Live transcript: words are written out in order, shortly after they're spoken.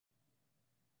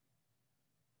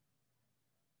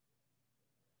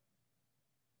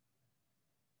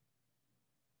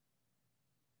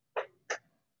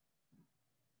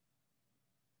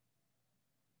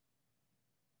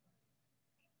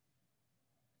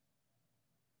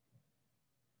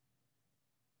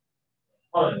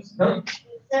Oh, no.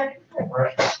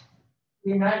 Right.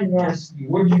 Imagine ask you,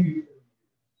 what do you do?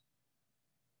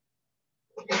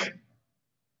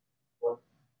 What?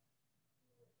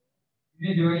 You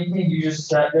didn't do anything, you just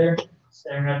sat there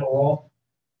staring at the wall.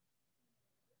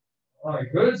 Oh,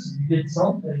 good, so you did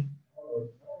something.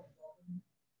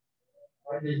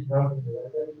 I did nothing.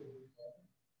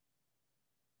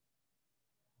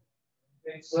 I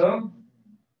think so.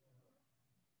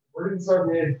 We're going to start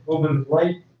with a little bit of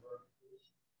light.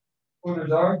 Put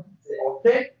it on. Say,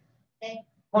 okay.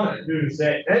 One, two,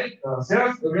 say, hey,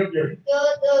 yes, look up here.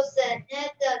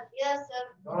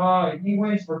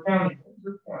 English for counting.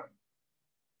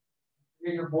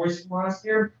 Get your voice from last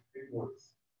year. Big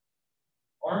voice.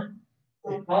 Arm.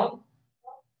 Say, pop.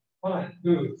 1,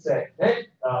 2, say, hey,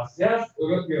 yes,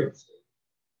 look up here.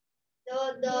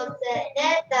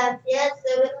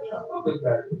 Look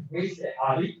better. We say,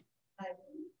 Ali.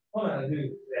 1,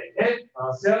 2, say, hey,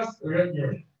 yes, look up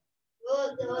here.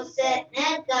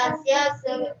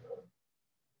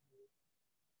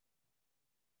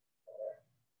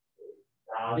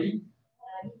 Ali.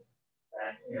 And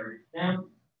here it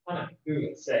down. 1,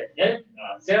 2, say, hey,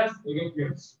 yes, look up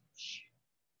here.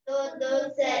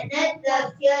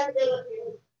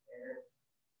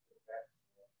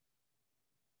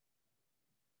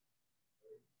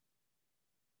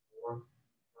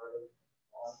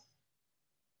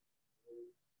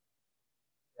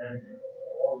 And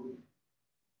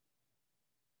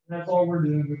that's all we're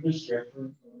doing with this shift. We're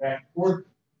going back and forth.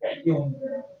 Okay, feeling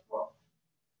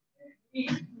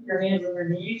your hands on your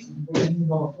knees and put your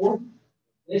hands on the floor.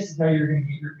 This is how you're going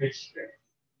to get your pitch straight.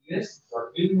 This,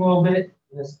 start moving a little bit.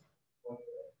 This.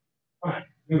 Fine.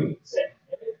 Move. Set.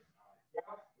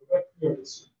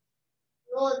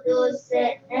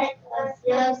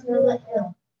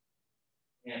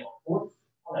 And fourth.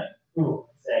 1, 2,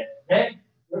 set. Head.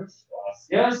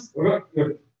 Yes.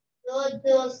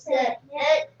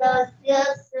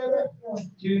 Good.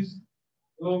 Choose.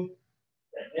 Move.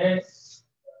 Yes.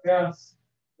 Yes.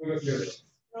 Good.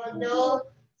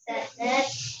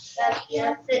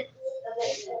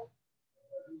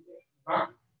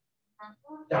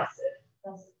 That's it.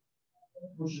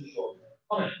 Push your shoulder.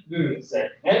 1, 2,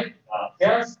 set. Head.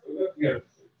 Yes. Good. Again.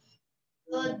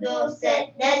 1, 2,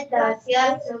 set. Head. Yes.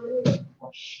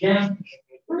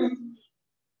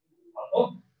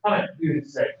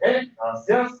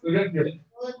 Good.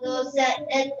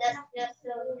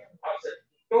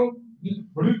 Go.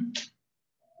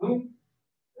 Blue.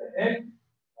 Head.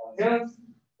 Yes.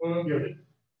 Good.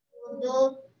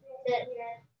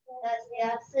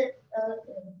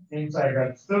 Same side,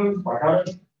 got stones, my heart.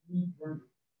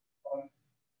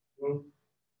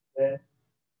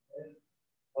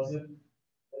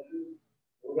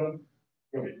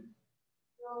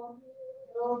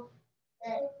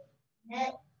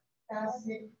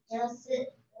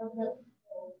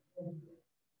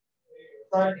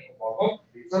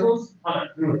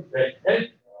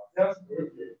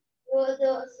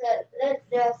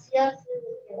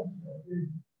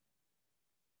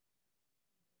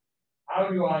 How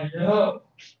do I know?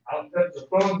 I'll touch the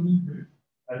phone.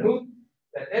 I do.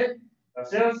 That it.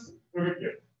 That's yes. Good.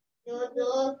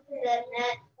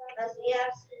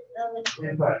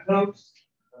 Invite notes.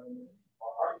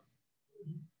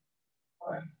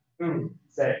 1, 2,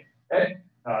 say, hey,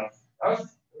 us,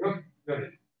 good.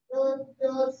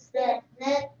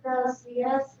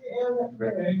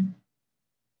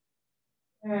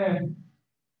 And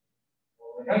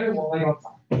we'll lay on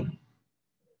top.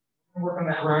 Work on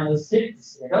that around the 6.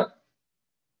 Stand up.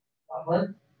 Lay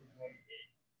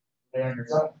on your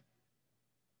side.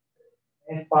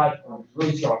 And 5 times.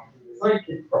 Really strong. Right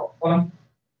kick crawl. 1.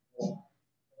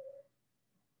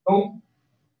 Go.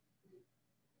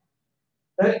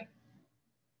 Set.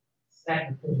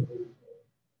 Snap.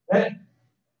 Set.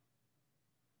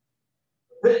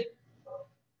 Sit.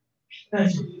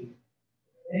 Finish.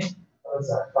 Okay. Other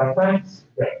side. 5 times.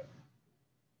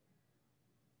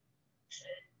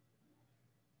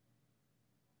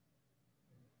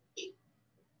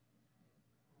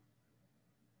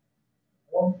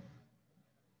 Go.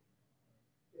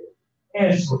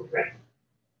 And switch back.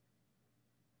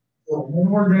 So when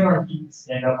we're doing our feet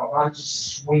stand up, I'm not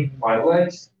just swinging my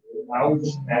legs. I was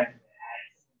just imagine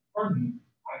that.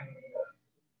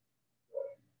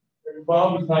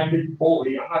 Bob is not a big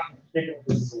bully. I'm not going to kick him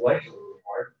with his legs really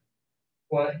hard.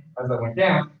 But as I went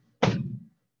down,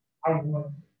 I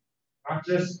want not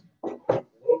just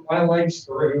load my legs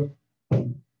through.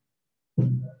 So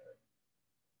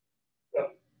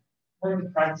we're going to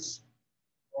practice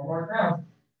one more round.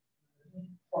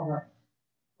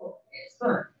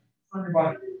 Turn your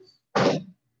body.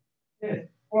 Yes.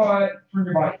 What? Turn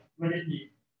your body. Look at me.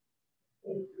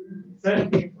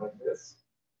 things like this.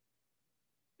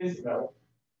 This belt.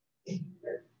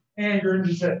 And you're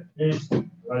just this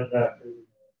like that.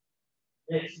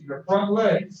 It's your front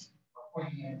legs are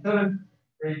pointing at each other,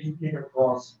 ready to kick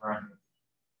across around.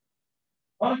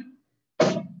 One.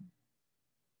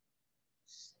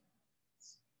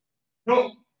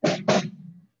 Go.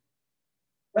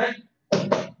 Right.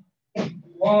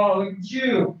 Wow, look at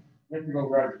you. You have to go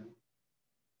right.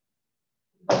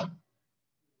 Yeah,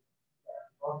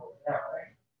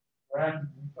 right. Right.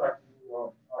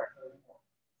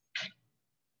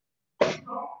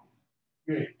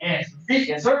 Good. And some feet,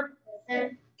 yes, sir.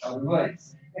 And other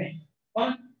legs.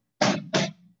 One.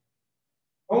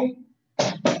 Boom.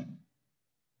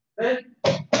 Head.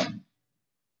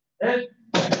 Head.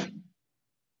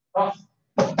 Up.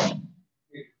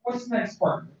 Good. What's the next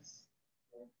part of this?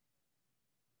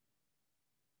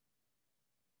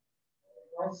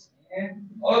 And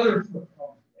other foot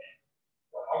comes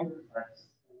in. Other practice.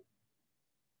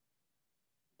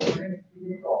 We're going to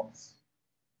keep it going.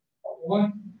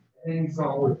 One. And then you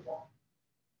go with one.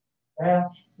 Back,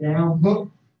 down,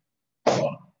 hook.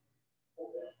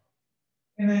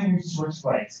 And then we switch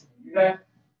legs. Can you do that?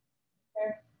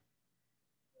 Okay.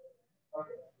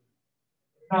 Okay.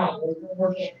 Now, we're going to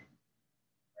work it.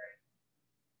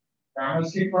 Now,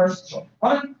 let's get first. So,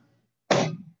 one.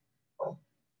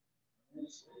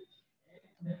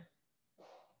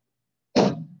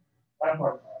 That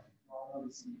part.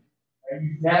 I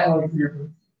use that like your.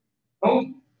 Oh.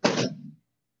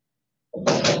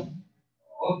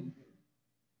 Oh.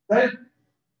 Good.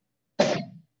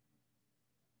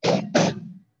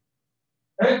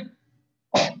 Good.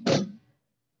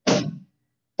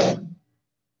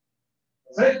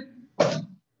 That's it.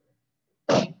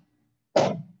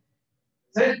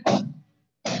 That's it.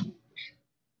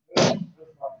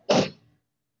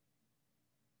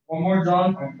 One more,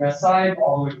 John, on that side,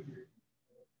 all the way through.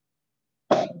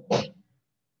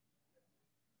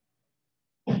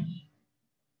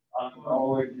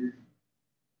 All the way through.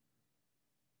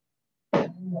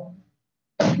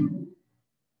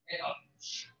 And up.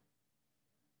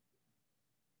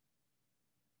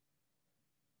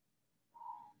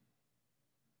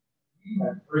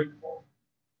 That's pretty cool.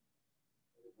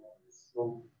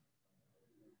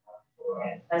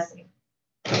 Fantastic.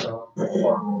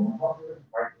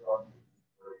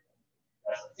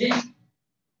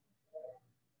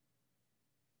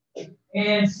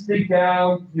 And stick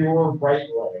out your right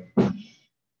leg.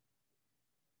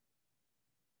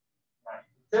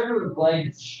 Whichever the leg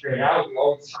is straight out, we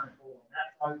always try to pull on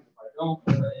that side. If I don't,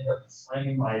 I'm going to end up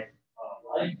slamming my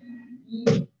leg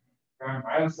around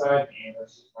my other side, and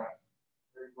that's just not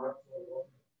very rough.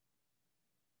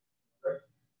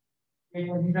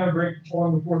 Anyone you know break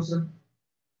pulling before, sir?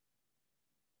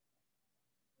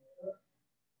 All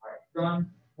right, John,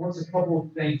 what's a couple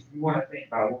of things you want to think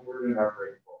about when we're doing our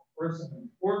break pull? First and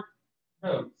important,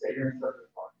 no, say your instructor's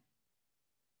part.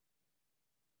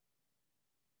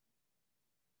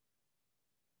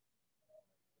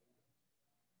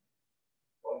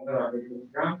 Well, our break pull,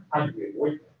 John, how do you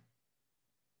avoid that?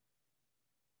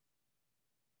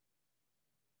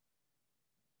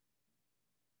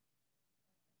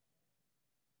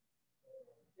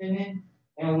 And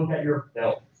look at your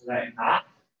belt. So that knot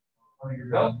on your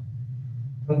belt.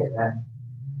 Look at that.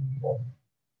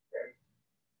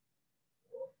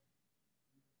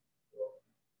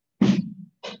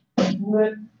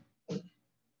 Good.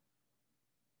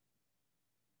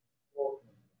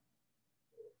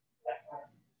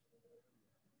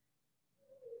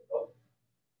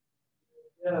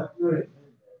 Yeah, good.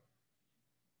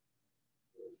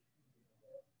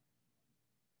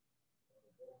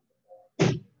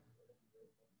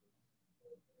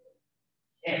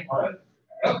 And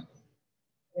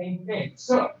same thing.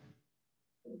 So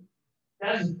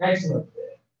that's an excellent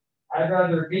fit. I'd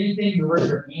rather anything to hurt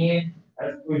your hand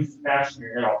as opposed to smashing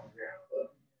your head off the ground.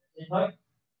 It's like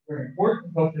very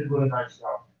important, but it's really nice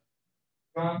job.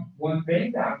 One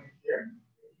thing down here,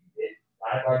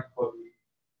 I'd like to put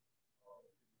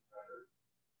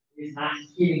is not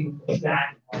hitting the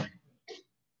back. Why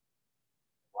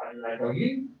did I tell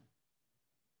you?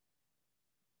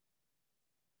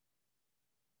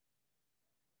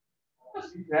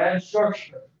 Must be bad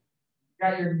structure. You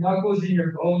got your knuckles and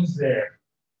your bones there.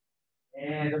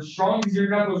 And as strong as your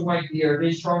knuckles might be, are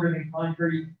they stronger than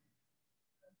concrete?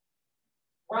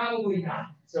 Probably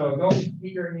not. So don't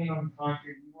keep your hand on the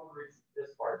concrete. You want to reach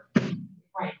this part. It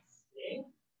might sting,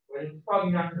 but it's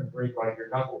probably not going to break like your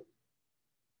knuckles.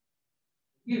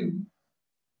 You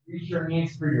reach your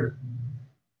hands for your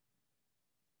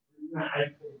I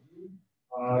told you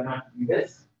not to do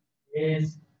this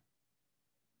is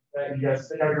that you guys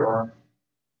stick out your arm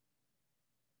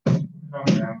Come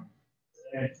down.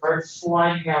 And start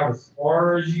sliding out as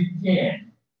far as you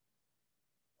can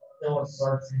until it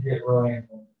starts to get really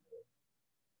uncomfortable.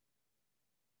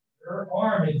 Your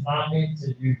arm is not meant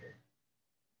to do this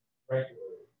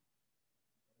regularly.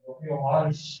 You'll feel a lot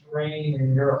of strain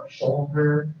in your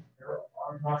shoulder. Your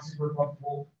arm's not super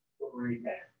comfortable, but breathe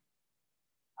back.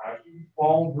 If you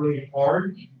fall really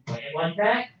hard, you land like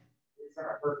that, it's going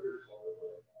to hurt your shoulder.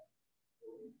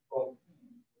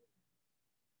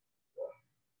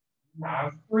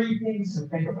 Now, three things to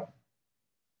think about.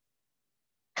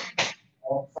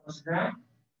 All first ground,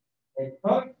 take a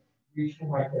hook, reach for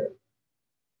my hip.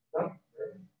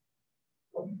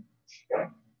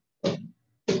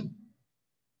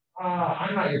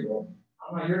 I'm not your belt.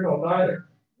 I'm not your belt either.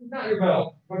 It's not your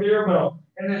belt. Look at your belt.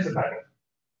 And then sit back up.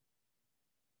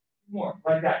 More,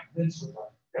 like that. Then switch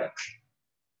back.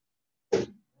 Go.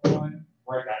 One,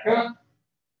 right back up.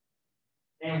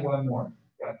 And one more.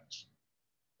 Go.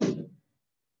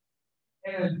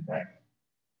 And then back up.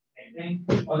 Same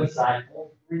thing. Other side.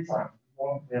 3 times.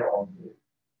 One there all good.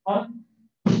 One.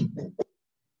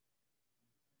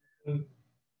 Then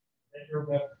your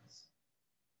belt.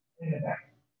 In the back.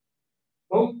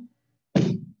 Go.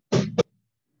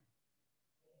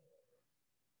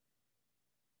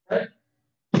 Right.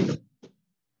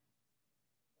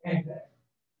 And back.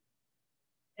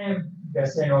 And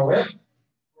best thing over it.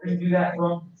 We're going to do that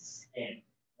from skin.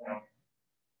 Now,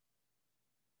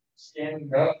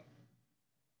 standing up.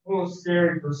 A little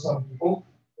scary for some people.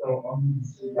 So I'm going to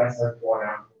see you guys have one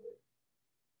out.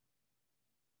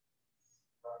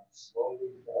 Slowly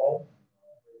fall.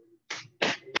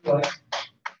 But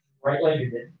right leg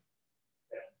again.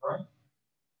 Front.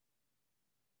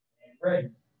 And ready.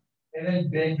 And then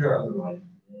bend your other leg.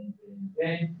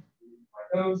 Bend. My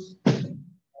toes. And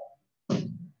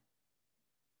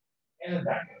then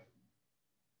back up.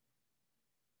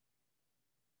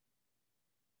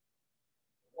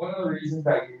 One of the reasons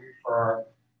that we reach for our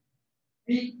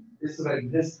feet is so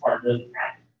that this part doesn't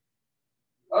happen.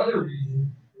 The other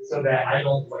reason is so that I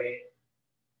don't land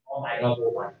on my elbow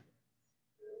like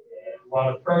a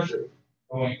lot of pressure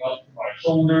going up to my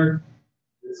shoulder.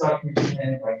 This up you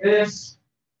can like this,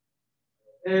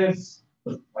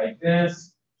 like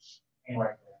this, and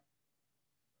like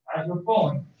that. As we're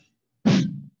falling.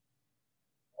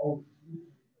 Oh,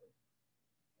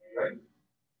 right.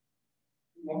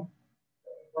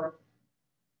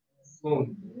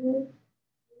 Slowly.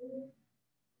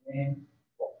 And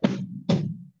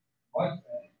one.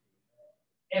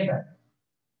 And back.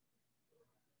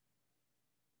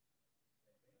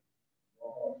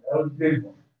 That was a big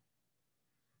one.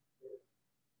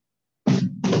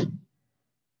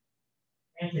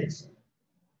 And kick.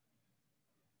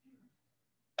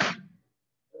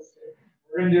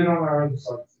 We're going to do it on our other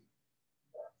side.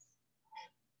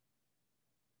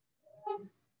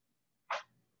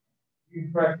 You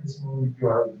practice when we do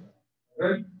our other side.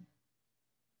 Ready?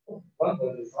 One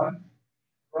foot is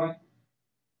front,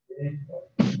 and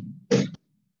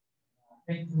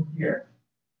think from here.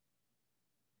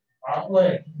 Top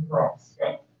leg cross.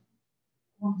 Go.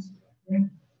 1, 2,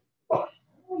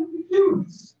 3.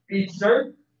 Speed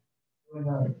start.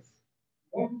 1.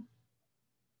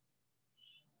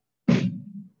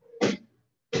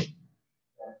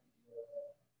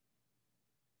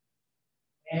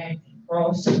 And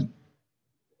cross.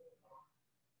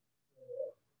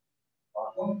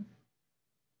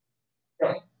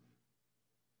 Go.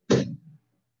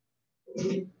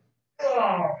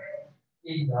 Oh,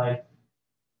 ignite.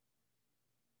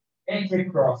 And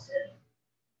kick cross.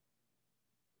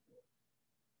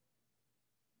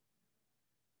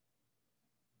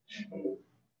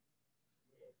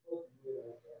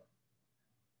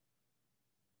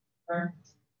 Turn.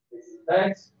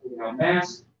 Legs. We have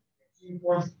mass.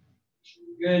 Keyboard.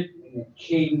 Good. And then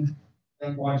king.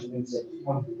 Then watch it and say, you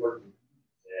want to be working.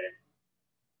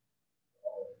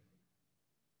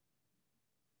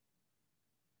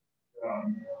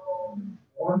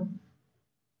 One.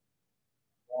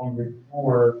 On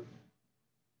before.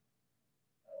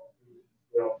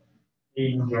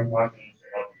 Even when watching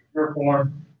your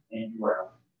form and you are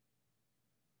out.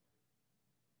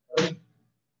 Okay.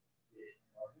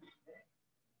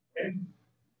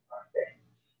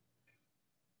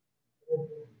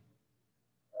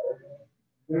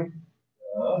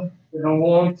 Been a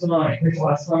long tonight.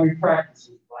 Last time we practiced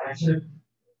was last year.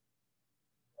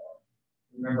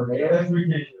 Remember, every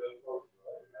day.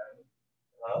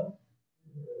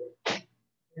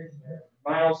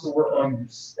 Might also work on your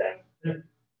step. That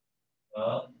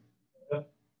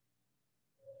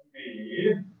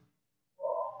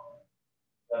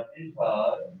is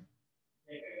hard.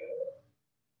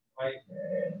 Right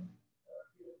there.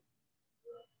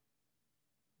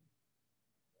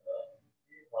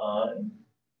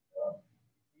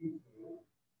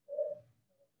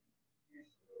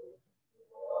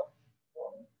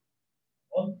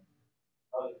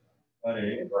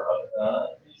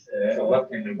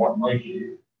 left hand and one right.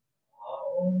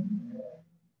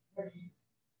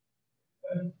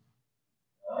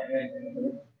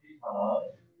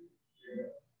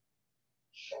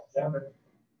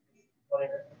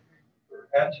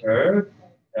 Enter.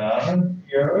 Down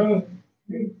here.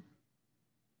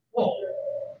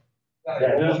 Yeah,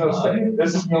 there's no step.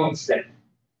 This is no step.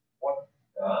 One.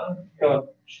 Go.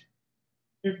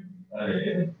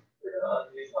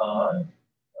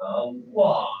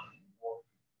 One.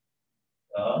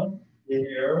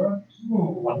 Here. Two.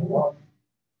 One.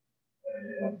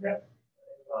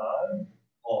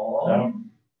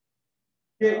 On.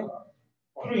 Three.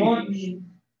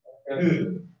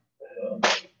 Two.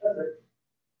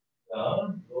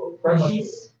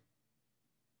 Precious.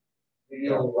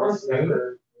 Video first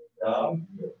number.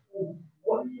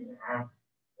 One.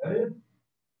 Here.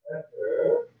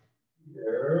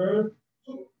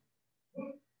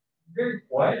 Very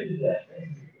quiet.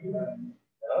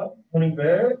 Coming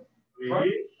back.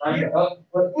 Three. Up.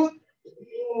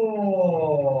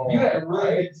 Oh. You had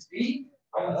really good speed.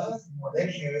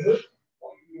 Thank you.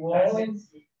 One.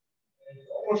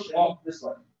 Push off this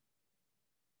one.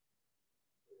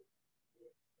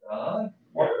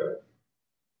 Here.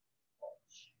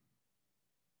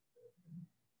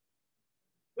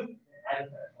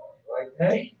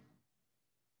 Okay.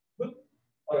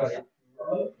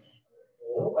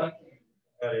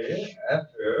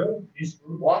 After these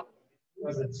one,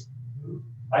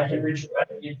 I can reach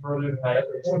further than I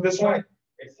ever. So this way.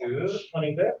 It's good.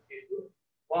 Running back.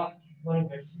 One. Running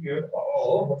back here.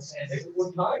 Oh, what's next?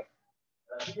 What time?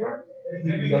 Here.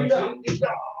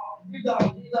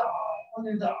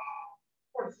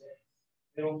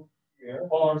 Little here.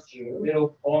 Arms to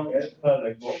little arm as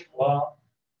like one.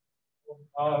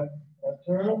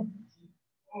 After.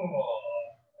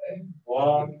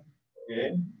 One. Okay.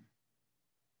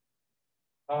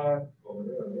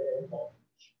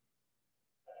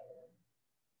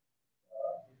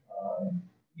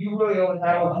 You really only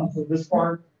have until this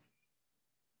part.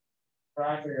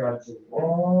 Try to figure out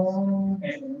one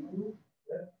and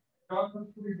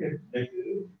pretty good.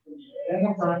 And the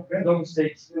front, no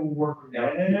mistakes, still working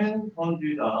down. And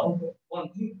undo down. 1,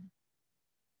 2.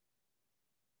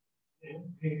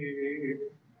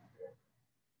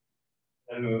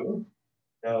 Hello.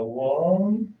 Now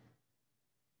 1.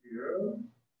 Here.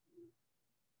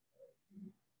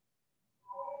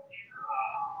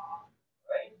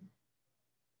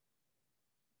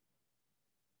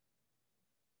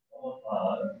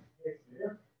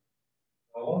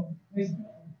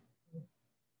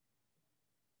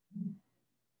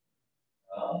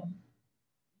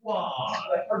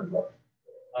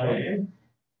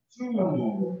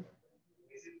 Two.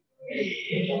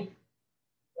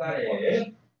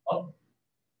 Up.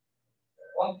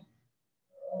 One.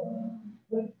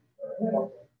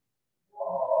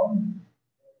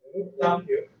 Down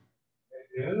here.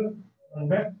 And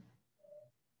back.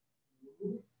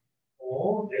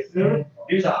 4.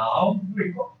 Đi down.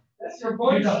 That's your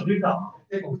point. Đi down.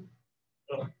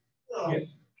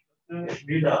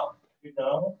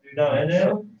 And then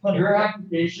your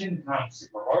application is not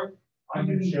super hard. I'm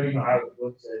going to show you how it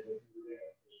looks at it.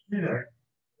 Here,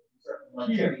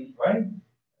 right?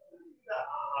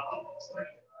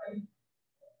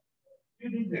 You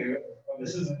need to.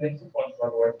 This is the thing to punch, by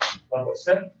the way. Level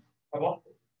 7. Come on.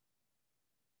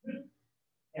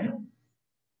 And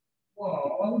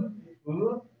 1,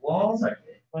 2, 1 second.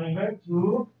 Coming back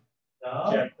to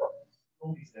down.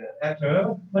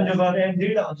 After, when you got in,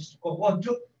 do down, just go 1,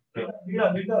 2. Do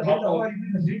down.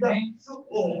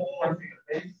 Oh, perfect.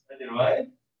 Right?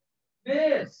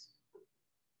 This.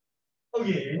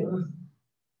 Okay.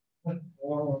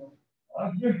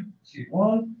 Here. See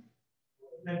 1.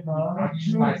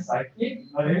 My psychic.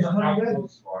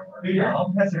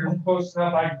 Post now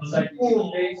by psychic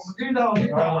face.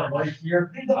 Right here.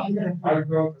 I would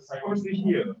go to psychic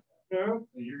here.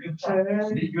 You can check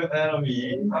your enemy.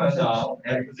 Down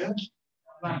and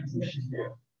position.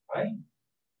 Here. Right?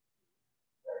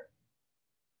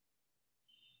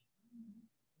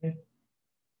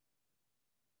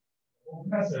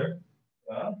 Professor.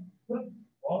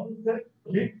 1 set.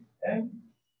 Click and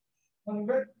 1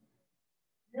 back.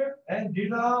 Here and do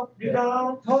down,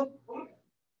 turn.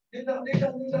 Do down.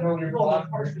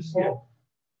 First is here.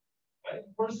 Right?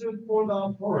 First is 4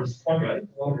 down first. Right?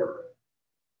 Over.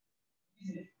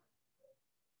 Easy.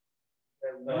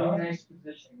 And nice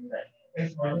position.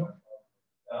 It's right.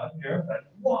 Here and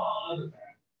 1.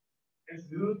 Let's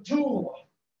do 2.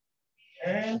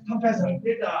 And compressor.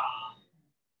 Get down.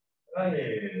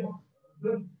 Right.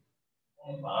 Good.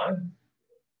 1.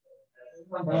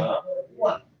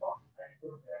 1.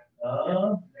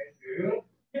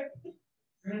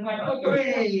 Here's my foot.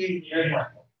 Here's my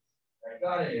foot. I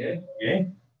got it.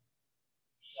 Okay.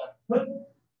 Put.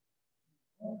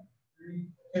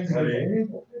 Ready.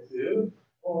 2,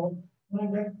 4,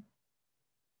 okay.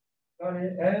 Got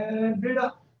it. And build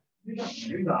up.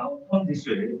 Build up. On this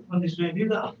way. On this way.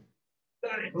 Build up.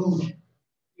 Got it. Ooh.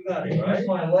 You got it, right?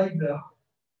 My leg though.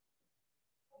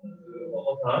 One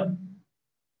more time.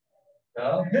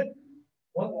 Now, hit.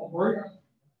 1 more.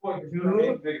 2,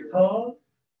 turn.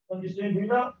 On this way.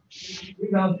 Build up.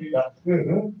 Build up. Build up. Good.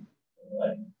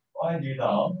 Alright. Why do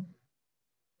down?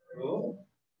 Good.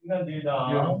 You can do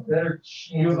down. Better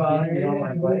chance of getting on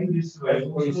my leg. This way.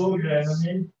 Slow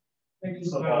gently. Thank you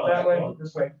so much. That way.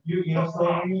 This way. You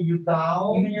slowly. You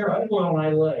down. Even your foot on my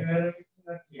leg.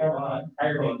 Come on.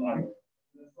 I roll on.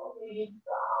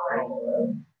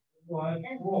 One,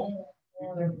 four.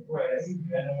 You can press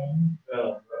and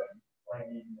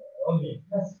okay.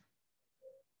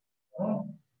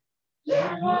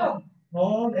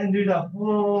 On and do that.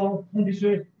 Oh, and this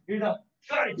way. Do that.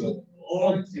 Got it.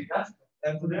 Oh, see that's.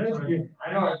 And for this,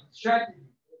 I know it's distracted.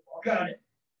 got it.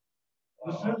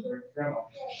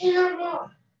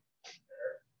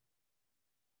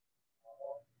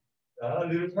 자,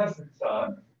 little test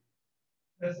자.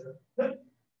 Test.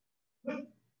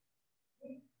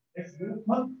 Next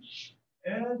one.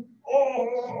 And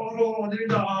oh, there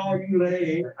now you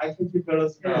lay. I think you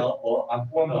fellas now or I'm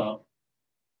gonna.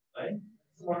 Right?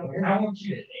 I want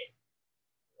you to think.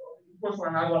 First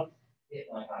one, I want it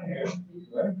like on here.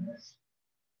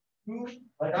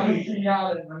 Like I'm gonna see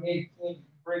out and I made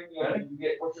break me up and you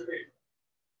get what's your favorite?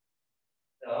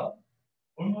 Yeah.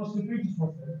 Almost the biggest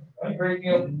one. Right? Break me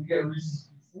up and you get a Reese's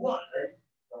Pieces. One,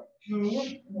 right?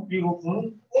 2,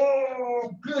 beautiful.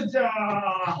 Oh, good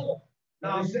job.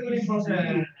 Now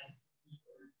 70%.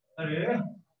 Ready?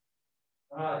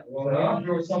 Alright, well, the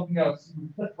answer was something else. You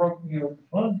broke me up.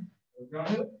 One.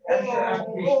 Extra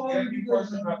application. You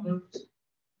question about this.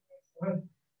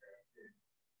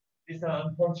 This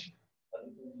one, punch.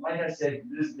 Like I said,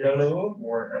 this Yellow.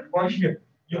 or Punch here.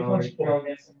 You punch go four.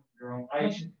 against your own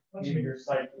ice. Punch In here. your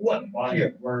site. One. Body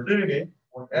Here. work. Little bit.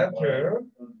 After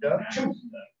the two.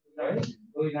 Right?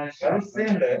 Really nice Got job. it?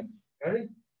 Same leg. Ready?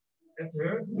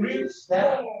 After 3,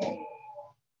 Snap.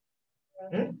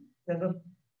 Stand up.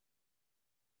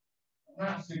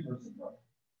 Not super simple.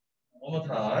 One more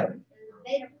time.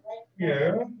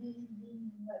 Here.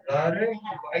 Right,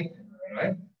 right,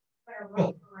 right.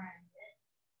 Go.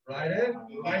 Right,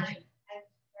 right.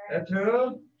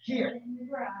 After here.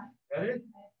 Ready?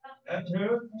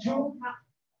 After 2,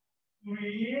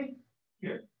 3,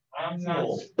 here. I'm not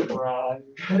Four. surprised.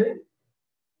 Ready?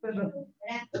 Stand up.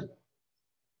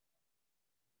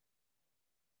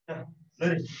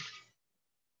 Ready?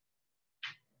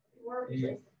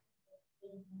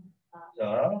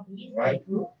 자, right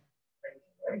foot.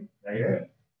 Right, there.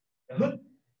 Hook.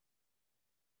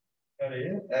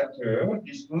 Ready? After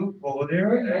this move over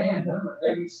there and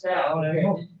Every step. Okay,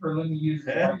 thank you for letting me use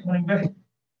it. and coming back.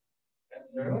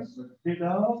 After, sit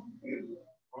down.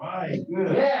 Right,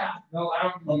 good. Yeah. No,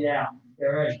 I don't. Yeah.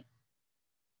 Okay, right.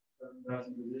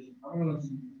 I'm gonna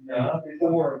see. Yeah.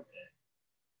 4.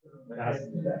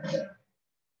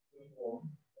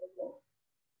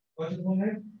 What's your full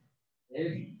name?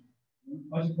 Maybe.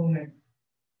 What's your full name?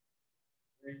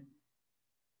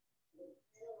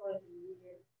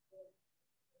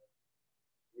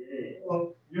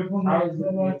 Your full I name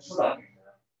was is stuck.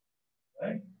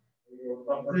 right?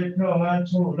 태평한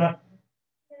초다.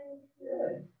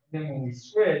 Then when we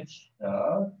switch,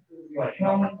 자, like,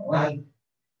 평안.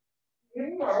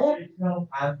 no.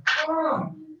 태평한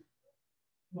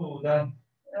초다.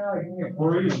 Yeah, you can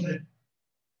breathe.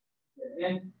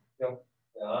 And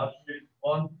자,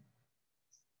 1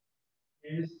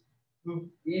 is 2.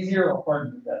 easier or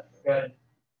harder than that. Good.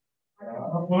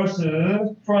 First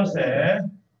process.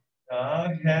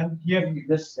 Hand here.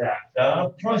 This stack.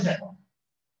 Process.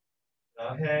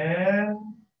 Hand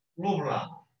roller.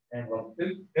 And level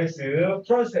 2. Next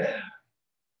process.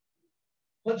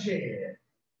 Punch it.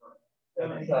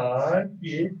 Side,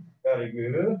 hit. Very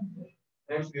good.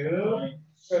 Next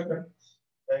circle.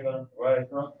 Second, right.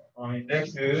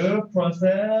 Next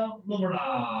process. Roller.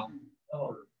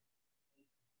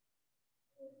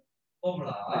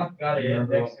 Roller. Got it.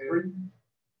 Next.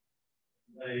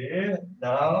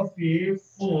 Now feel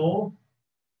full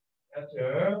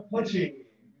after punching.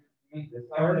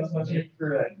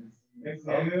 Correct. Next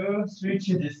you switch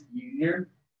Is this easier?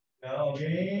 now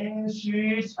again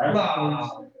switch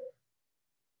blah.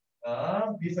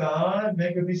 This one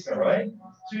make a this one, right?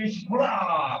 Switch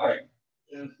blah.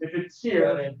 If it's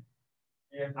here,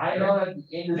 I know that the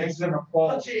end is Next gonna fall.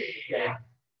 punching. Yeah.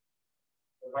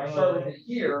 If I start with it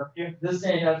here, this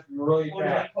hand has to be really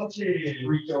fast.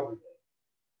 Reach over there.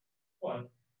 One.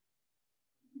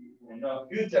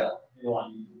 Good job.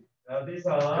 One. Now this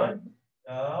one.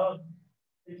 Now,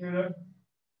 the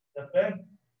back.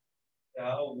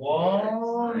 Now,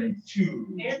 1,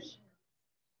 2.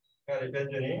 Got it,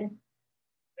 Benjamin.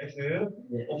 Next,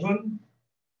 open.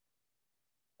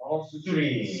 Also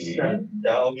 3.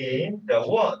 Down again. The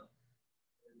 1,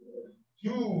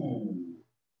 2.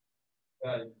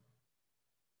 Got it.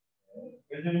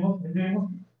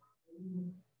 Benjamin.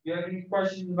 You have any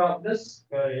questions about this?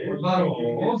 Got it.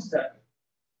 Or one step?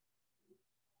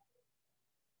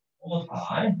 One more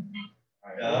time.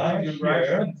 Your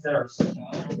directions there.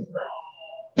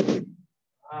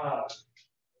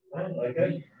 Like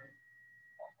that.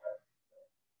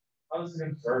 I was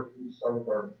going to start with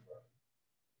our.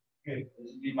 Good.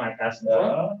 This would be my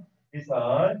passenger. This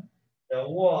side. The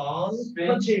 1,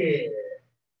 punch it.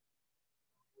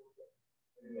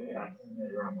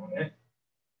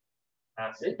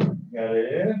 That's it. Got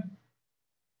it.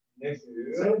 Next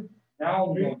is. Now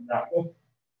we're going that way.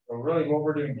 So really what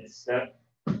we're doing is step,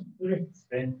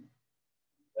 spin.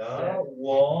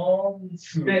 1, 2.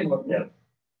 Spin with them.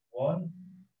 1,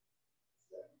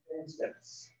 Step.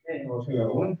 Spin with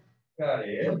 2. Got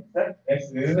it. Step.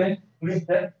 Next is. Spin. 3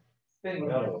 step. Spin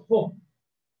with them. 4.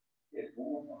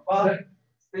 5.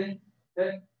 Spin.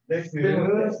 Step. Next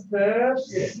is. Step.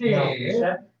 6.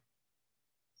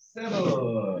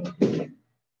 7.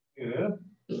 Good.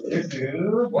 Next is.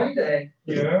 One day.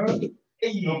 Here.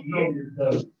 8. No,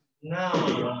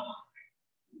 9.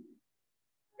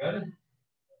 Got it.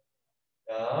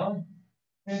 Now.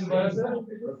 Hand by yourself.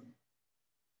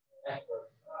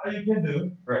 You can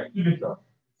do. Right. You can start.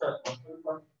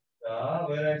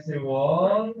 When I say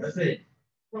 1, That's it.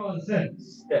 front center.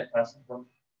 Step. That's from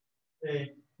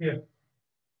Say here.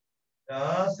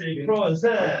 Say front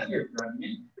center. here.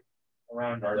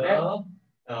 Around our neck.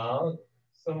 Now,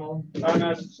 someone.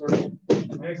 Next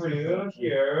Next to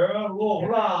here. Low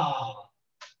block.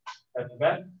 at the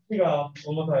back. Pick up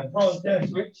one more time. Front center.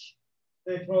 Switch.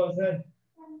 Say front center.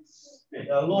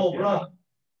 Low block.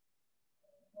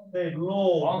 Say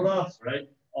low block. Right?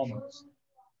 Almost.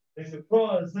 Next to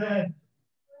front center.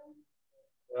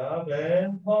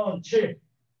 Then punch it.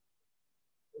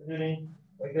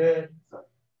 Like that.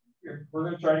 Here, we're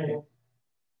going to try again.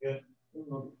 Good.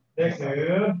 Next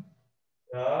to.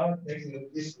 Next to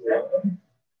this one.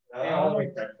 All the way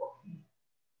back.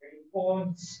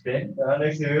 Point. Spin.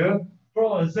 Next to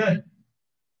front center.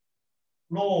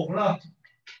 Low block.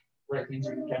 Right means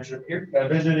we can catch it up here.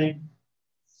 Visioning.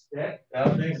 Step.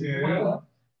 Next to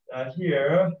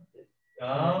here.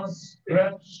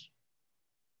 Stretch.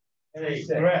 Say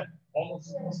stretch.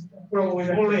 Almost.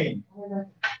 Pulling.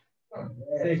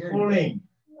 Say pulling.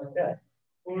 Okay.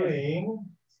 Pulling.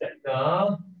 Step.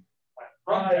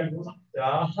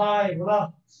 High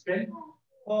block. Spin.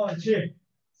 Punch.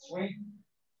 Swing.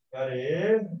 Got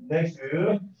it. Next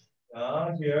to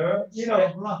here.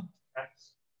 Inner block.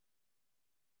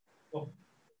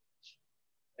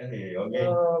 And here,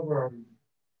 okay.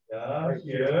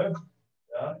 Here.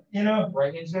 Inner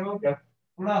Right hand side. Go.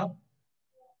 block.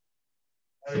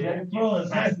 And then front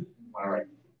side. All right.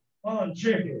 Punch.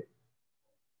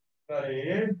 Got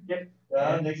it. Yep.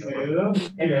 Next to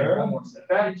And then here. one more step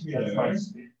back. That's my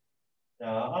spin.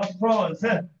 Front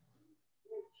side.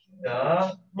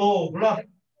 Low block.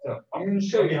 So I'm going to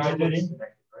show you how to do it.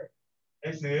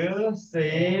 Next to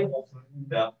save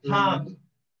the palm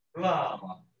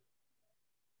block.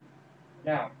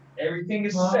 Now, everything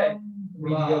is set. We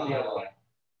can go the other way.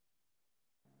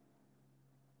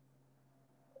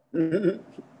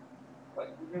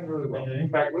 But we're doing really well. In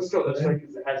fact, let's go this way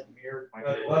because it has mirrored my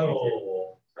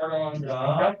Wow. Start on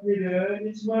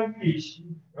It's my fish,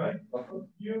 right?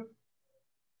 You.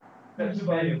 That's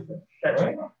about you. That's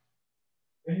Right? right.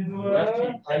 When you do Left that,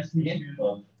 hand, I right see hand.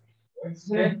 you.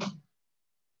 Spin.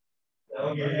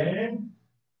 Again.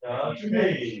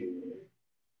 Today.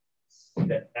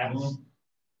 Step back.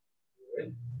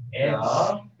 And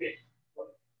spin.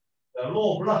 the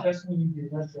low block. That's when you do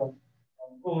that. So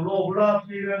Go low block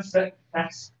here. step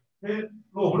back. Hit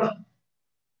low block.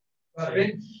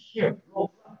 Spin. Here.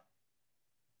 Low block.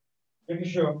 Making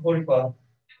sure 45.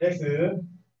 Next. Step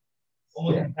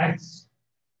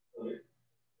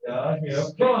back. Here.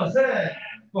 Front set.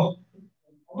 Go.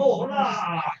 Low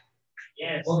block.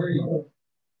 Yes.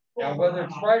 Now, whether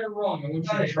it's right or wrong, I want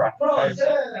you to try. Front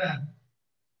set.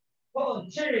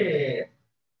 Punch.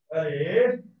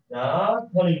 Ready? Now,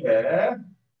 turning back.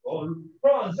 Go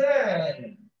front set.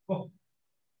 Go.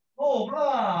 Low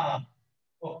block.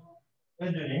 Go.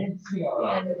 Benjamin. Really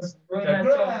nice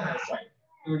job on that side.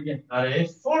 Do it again. got it.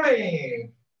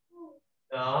 Falling.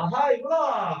 High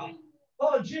block.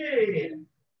 Punch in.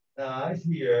 Nice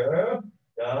here.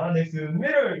 Next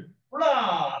middle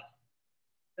block.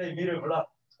 Say middle block.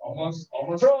 Almost.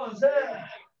 Front set.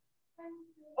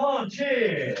 Punch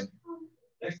in.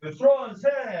 Next front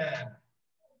set.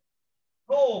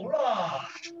 Low block.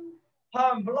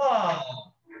 Hand block.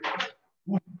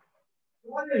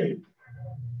 Hey.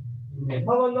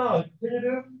 How about now? Can you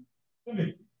do?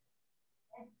 준비.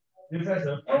 이렇게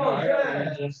해서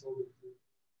프론트 Just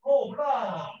호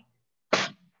블락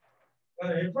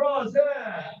프론트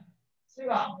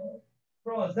시각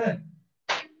프론트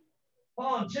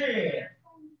펀치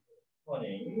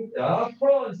퍼닝 자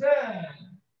프론트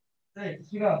네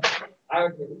시각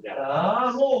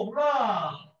자호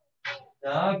블락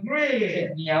자 그린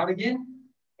Get me out again.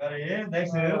 got it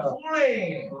next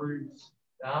falling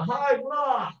자 하이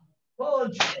블락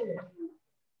펀치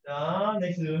자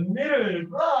next middle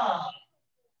블락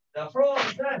자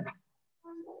프론트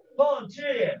펀치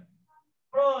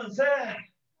프론트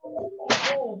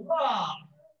호 블락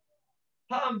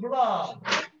한 블락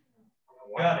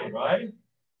got it right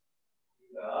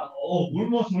자,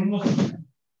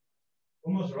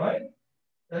 almost right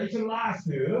자 이쪽 last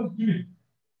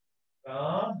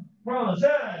자 프론트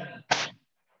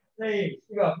네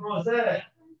시가 프론트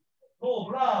로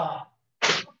블락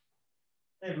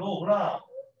네 로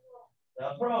블락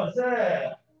자 프론트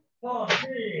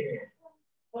펀치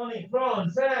터닝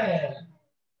프론트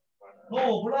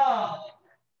로 블락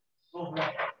로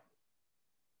블락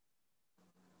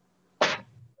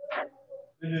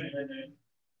왼손이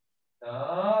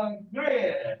자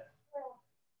그린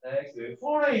넥스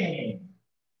풀링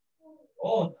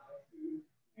오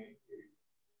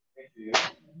넥스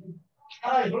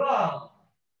하이 블락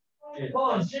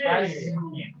펀치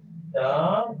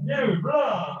자 미들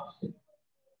블락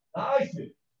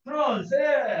나이스 프론트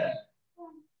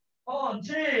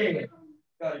펀치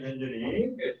자 왼손이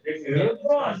넥스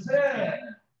프론트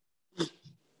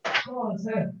프론트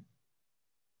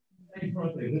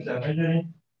자 왼손이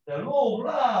자 로우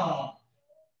블락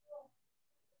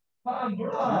한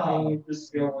블락 Everything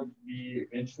just going to be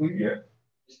eventually here.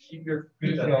 Just keep your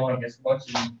feet going as much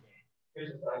as you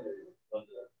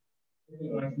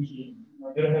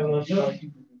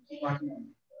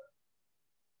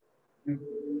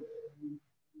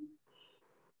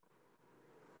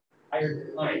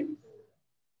higher time.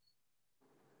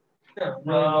 Yeah,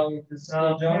 Now,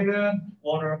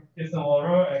 water, get some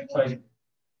water and try.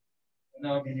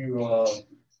 now give you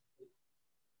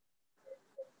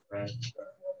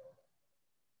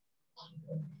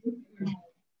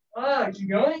keep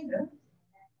going. Yeah.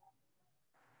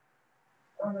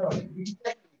 Oh, no.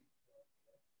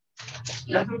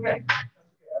 That's okay.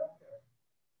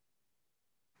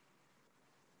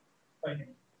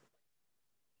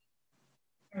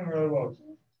 Really well.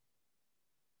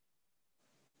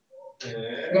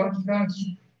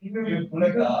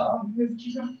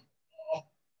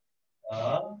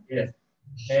 Yes.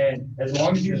 And as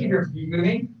long as you keep your feet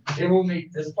moving, it will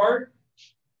make this part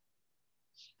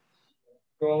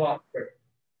go a lot quicker.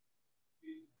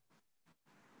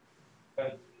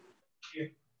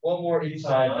 One more each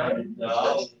side.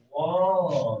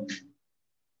 One.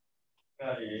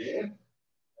 Got it.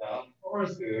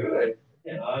 First good.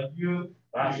 You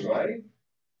that's right.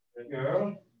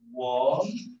 Here. One.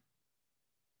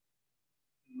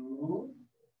 Two.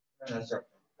 That's right.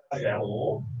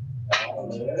 Two.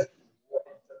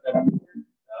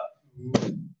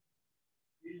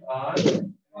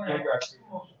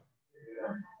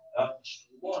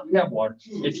 You have water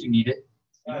if you need it.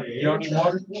 You don't need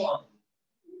water? One.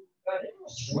 Got it.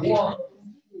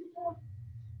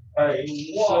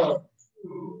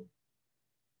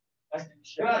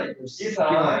 This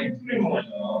side.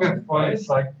 Good. One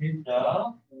side.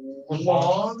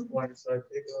 One. One side.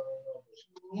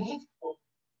 Oh,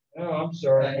 I'm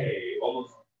sorry. Okay,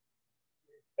 almost.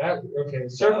 That okay.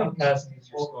 Surfing pass means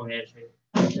you're still handshake.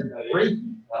 Three.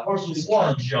 Versus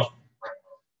one jump.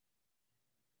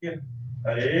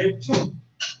 Ready? Two.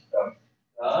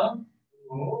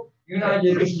 You and I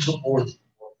did this before.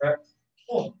 Correct?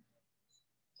 4.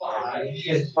 5. You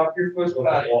just tuck your foot on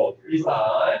Got the wall. it. This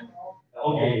side.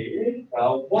 Okay.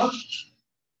 Now 1,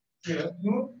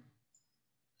 2,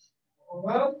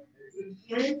 1, 2,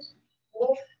 3,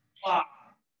 4, 5.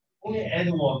 Only add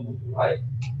one move, right?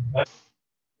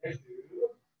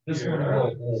 This one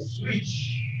will go.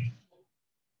 Switch.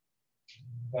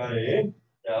 Got it.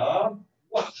 Yeah.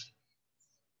 1.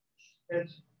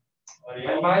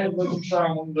 I might have looked try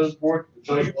on one of those boards, but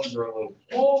those ones are a little.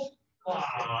 4,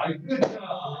 5. Good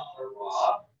job.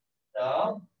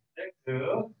 자, next.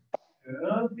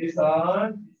 This this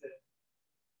on.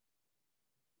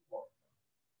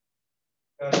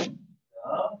 Good.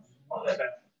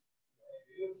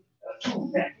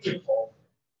 Two. Beautiful.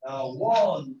 Now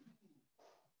one.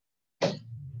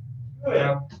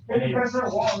 Good. Good pressure.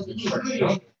 1, 2,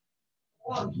 3.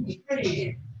 1, 2,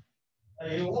 3.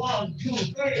 1, 2,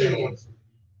 3.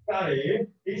 Got it.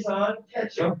 This one,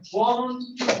 catch up.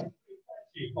 1, 2,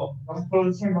 3. I'm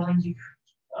close behind you.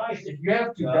 Nice. If you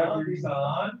have to, grab this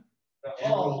on.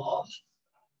 All.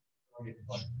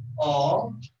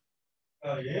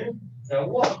 Got it. The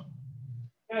 1.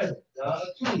 Good. The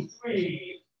 2,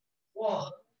 3.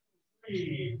 1,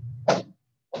 3. This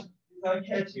one,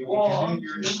 catch it. 1.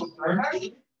 Your initial turn.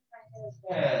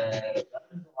 Yeah. That's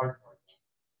the hard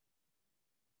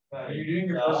part. You're doing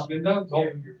your first window. Go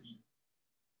with your feet.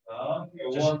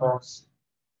 One box.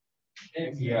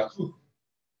 Yeah.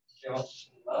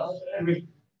 Three.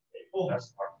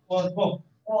 That's hard. 1,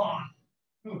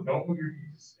 2. Don't move your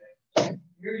feet.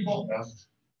 Here you go.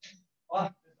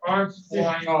 Arms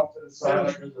flying off to the side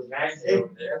like there's a magnet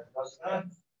over there.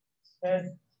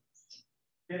 10.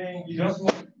 Getting. You don't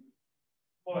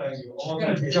want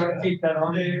to try to keep that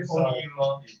on there.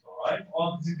 Alright.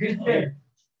 It's a good thing.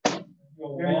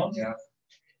 1. Yeah.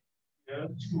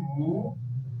 2.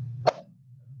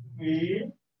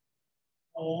 3.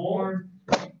 4.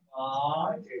 5.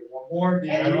 Okay, one more.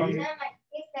 Seven.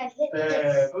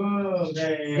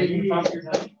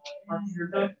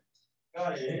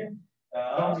 Got it.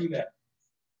 Don't do that.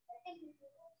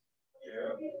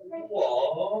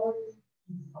 One.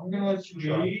 I'm gonna let you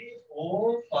 3,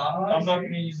 4, 5. I'm not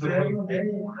gonna use the 7,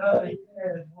 8, 9,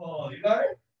 10, 12. You got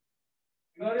it?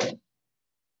 You got it?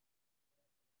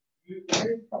 You got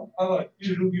it? How about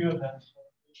you do your hands?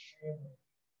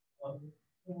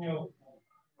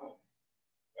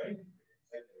 Ready?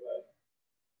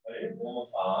 Ready? 1,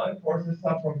 5. Force this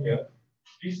up from here.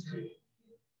 These 3.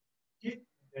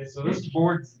 Okay, so this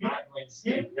board's not going to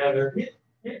stay together.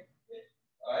 Hit.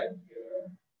 Alright.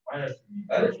 Minus.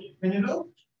 Got it? Can you do?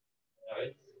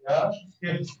 Alright. Yeah.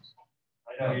 Skip.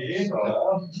 I know.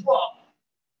 So,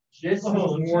 this is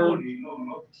more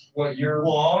what you're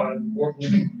working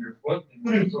with your foot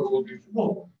and what we'll do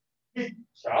for the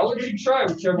So I'll let you try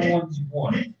whichever ones you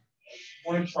want. If you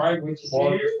want to try with the ball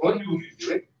of your foot, you do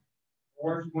it.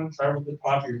 Or if you want to try with the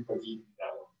top of your foot, you do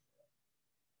that one.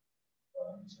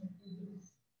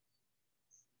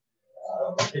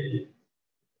 Okay.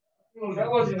 That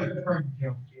wasn't a current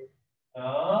jump.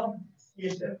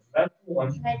 Yes, that's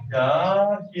one. That's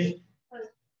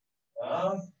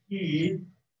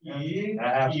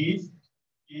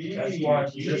why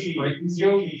just breaking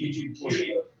skill can get you push.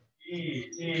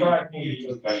 Try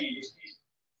it.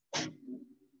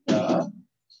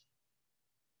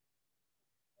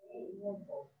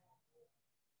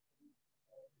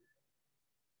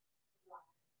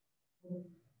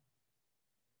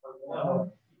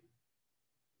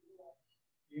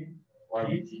 Why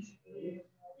we teach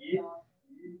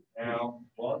now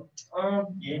one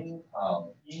in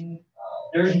out.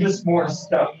 There's just more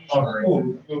stuff.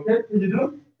 Okay,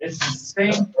 it's the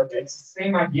same. It's the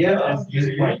same idea as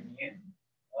using my hand. If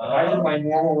I did my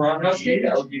normal roundhouse kick,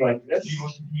 that would be like this.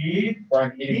 Where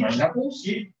I'm hitting my knuckles,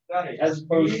 as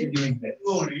opposed to doing this.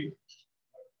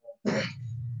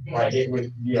 Right, it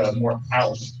would be a more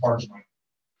callous part of my.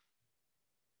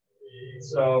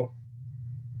 So.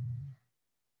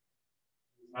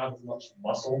 Not as much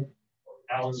muscle or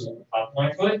callus on the top of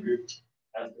my foot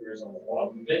as there is on the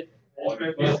bottom of it.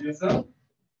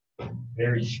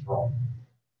 Very strong.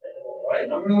 All right, I'm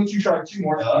going to let you try 2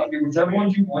 more. Do whichever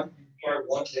ones you want. You can try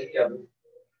one, take the other.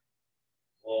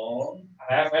 One.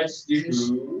 I have had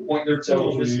students point their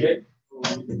toes this way.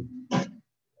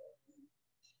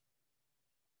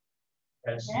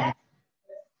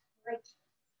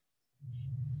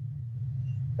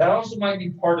 That also might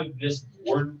be part of this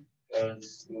board.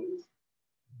 Because,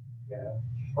 yeah,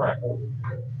 right.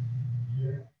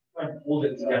 I pulled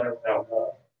it together without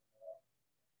wall.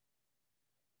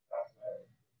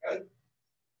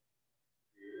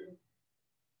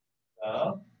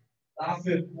 Last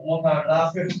it. One more time.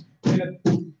 Last it.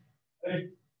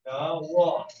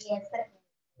 1,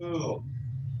 2,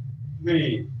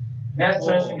 3. That's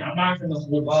touching. I'm not going to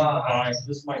hold high.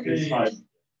 This might be 5.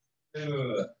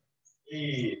 2,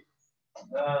 3,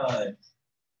 9.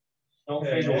 Don't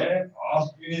fade away.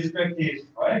 You need to practice,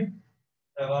 right?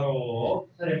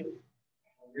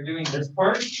 You're doing this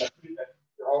part.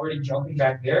 You're already jumping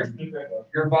back there.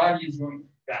 Your body is going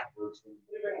backwards.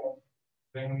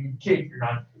 When you kick, you're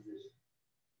not in position.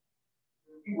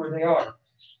 See where they are.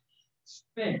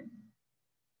 Spin.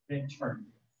 Then turn.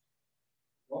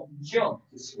 Don't jump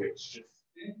to switch. Just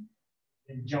spin.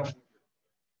 and jump.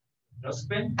 Just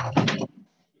spin.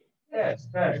 Yeah, it's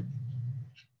better.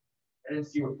 I didn't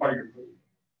see what part of your foot.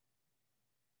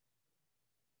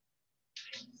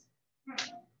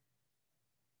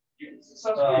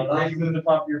 Not even the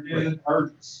top of your foot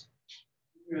hurts.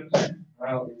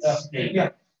 Well, it's yeah.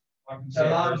 I can say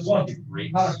there's one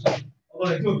great.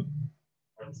 Good.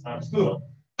 It's not good.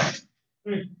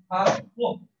 3,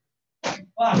 4,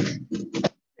 5, 6,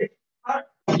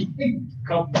 8.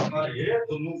 Come on, yeah,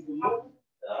 to move.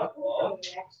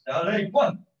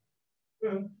 One.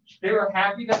 They were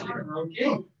happy that they broke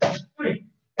it. 3.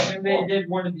 And they did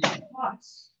one of these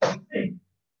plots.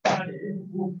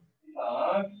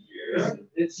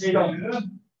 It's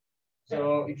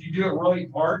so if you do it really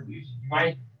hard, you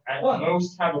might at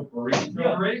most have a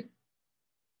breakthrough rate.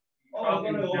 You're not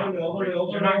going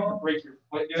to break your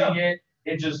foot doing it.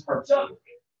 It just hurts. So,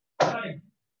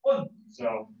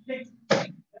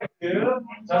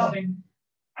 testing.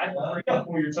 I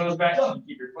pull your toes back so you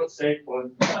keep your foot safe.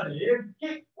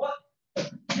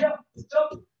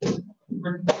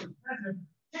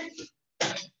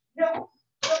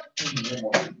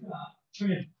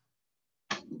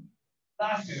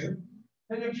 Last two.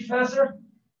 Can you keep faster?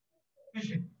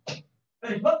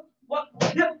 Ready? What?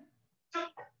 Yeah.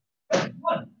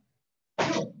 1,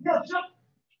 2, yeah, jump.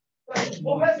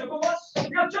 Go faster, go faster.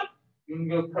 Yeah, jump. You can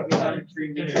go cut me down in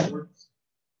 3 minutes.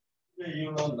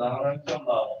 You know now, I'm jump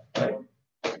now. Right?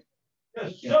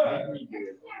 Yes, sir.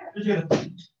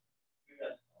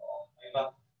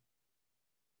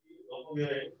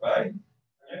 Right?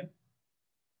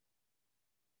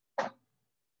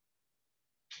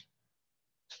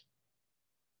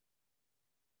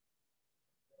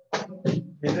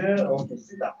 Okay,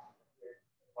 sit down.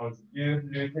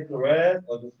 You take the red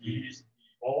or just use the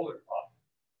bowl or top?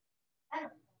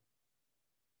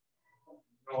 You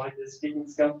don't like this speaking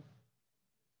stuff?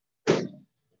 It's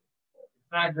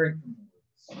not great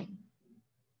for me.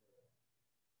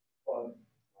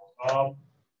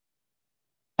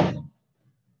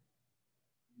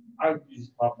 I would use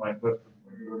the top of my foot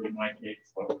in my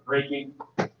case, but breaking.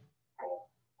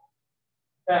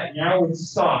 That now with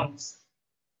socks.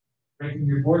 Breaking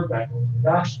your board back over.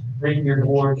 Gosh, breaking your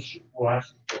board will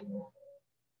actually go more.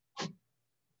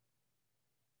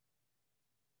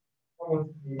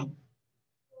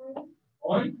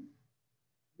 One?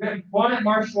 You got one at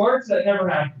martial arts? That never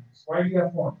happens. Why do you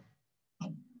have one?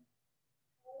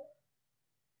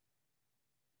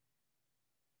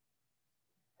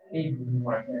 Even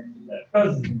I can't do that.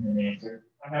 Doesn't mean an answer.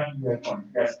 I'm happy you have one.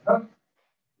 Yes.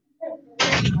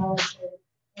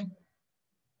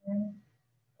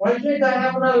 Why can't I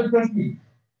have another cookie?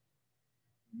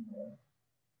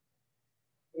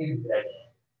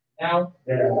 Now,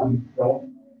 don't.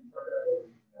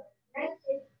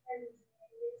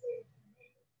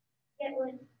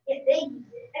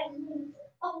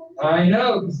 I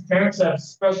know, because parents have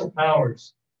special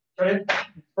powers. Right?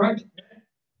 Front,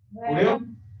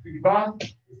 William, back,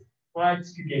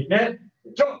 flags to get net.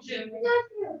 Jump!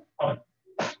 All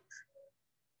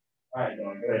right, go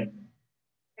ahead.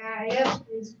 Saya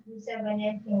bisa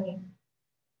banyak ini.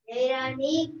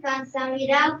 Leilani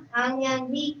Kansamira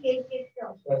Anyangi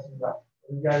Kekito.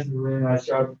 You guys are really nice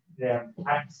job. Yeah,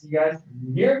 happy to see you guys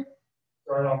here.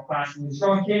 Start off class with a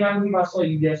strong K9. I saw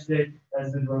you yesterday.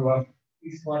 That's been really well.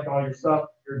 Please select all your stuff.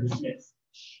 You're dismissed.